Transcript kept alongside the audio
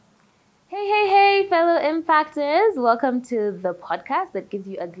Impact is. Welcome to the podcast that gives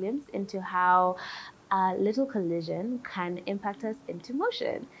you a glimpse into how a little collision can impact us into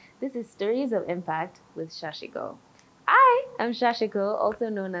motion. This is Stories of Impact with Shashiko. I am Shashiko, also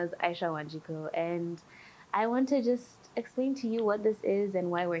known as Aisha Wanjiko, and I want to just explain to you what this is and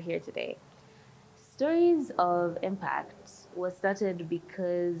why we're here today. Stories of Impact was started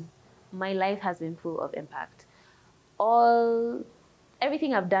because my life has been full of impact.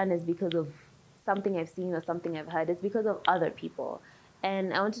 Everything I've done is because of something I've seen or something I've heard. It's because of other people.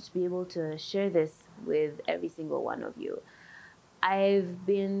 And I wanted to be able to share this with every single one of you. I've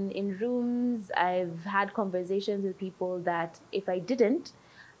been in rooms, I've had conversations with people that if I didn't,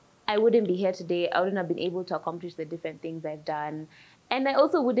 I wouldn't be here today. I wouldn't have been able to accomplish the different things I've done. And I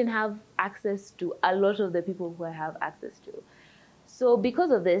also wouldn't have access to a lot of the people who I have access to. So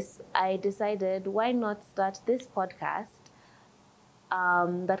because of this, I decided, why not start this podcast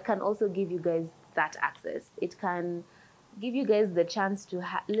that can also give you guys that access. It can give you guys the chance to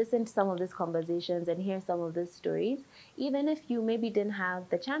listen to some of these conversations and hear some of these stories, even if you maybe didn't have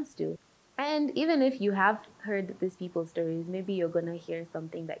the chance to. And even if you have heard these people's stories, maybe you're going to hear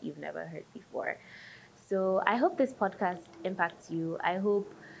something that you've never heard before. So I hope this podcast impacts you. I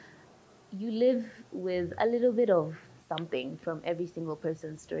hope you live with a little bit of something from every single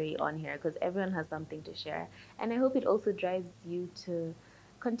person's story on here, because everyone has something to share. And I hope it also drives you to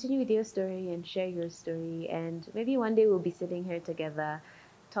continue with your story and share your story. And maybe one day we'll be sitting here together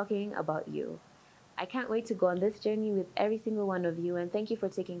talking about you. I can't wait to go on this journey with every single one of you. And thank you for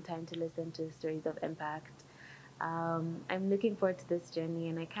taking time to listen to Stories of Impact. I'm looking forward to this journey,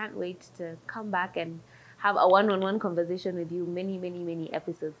 and I can't wait to come back and have a one-on-one conversation with you many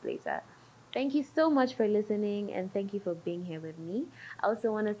episodes later. Thank you so much for listening, and thank you for being here with me. I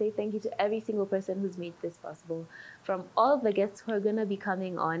also want to say thank you to every single person who's made this possible, from all of the guests who are going to be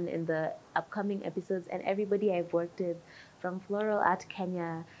coming on in the upcoming episodes, and everybody I've worked with, from Floral Art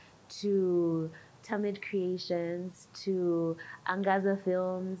Kenya to Tamid Creations to Angaza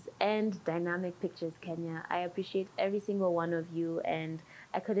Films and Dynamic Pictures Kenya. I appreciate every single one of you, and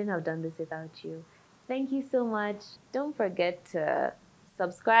I couldn't have done this without you. Thank you so much. Don't forget to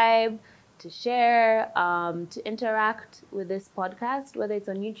subscribe, to share, to interact with this podcast, whether it's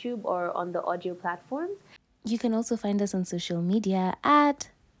on YouTube or on the audio platforms. You can also find us on social media at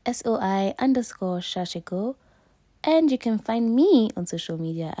SOI_Shashiko. And you can find me on social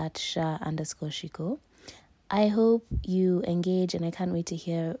media at Shaa_Shiko. I hope you engage, and I can't wait to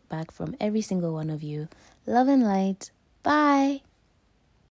hear back from every single one of you. Love and light. Bye.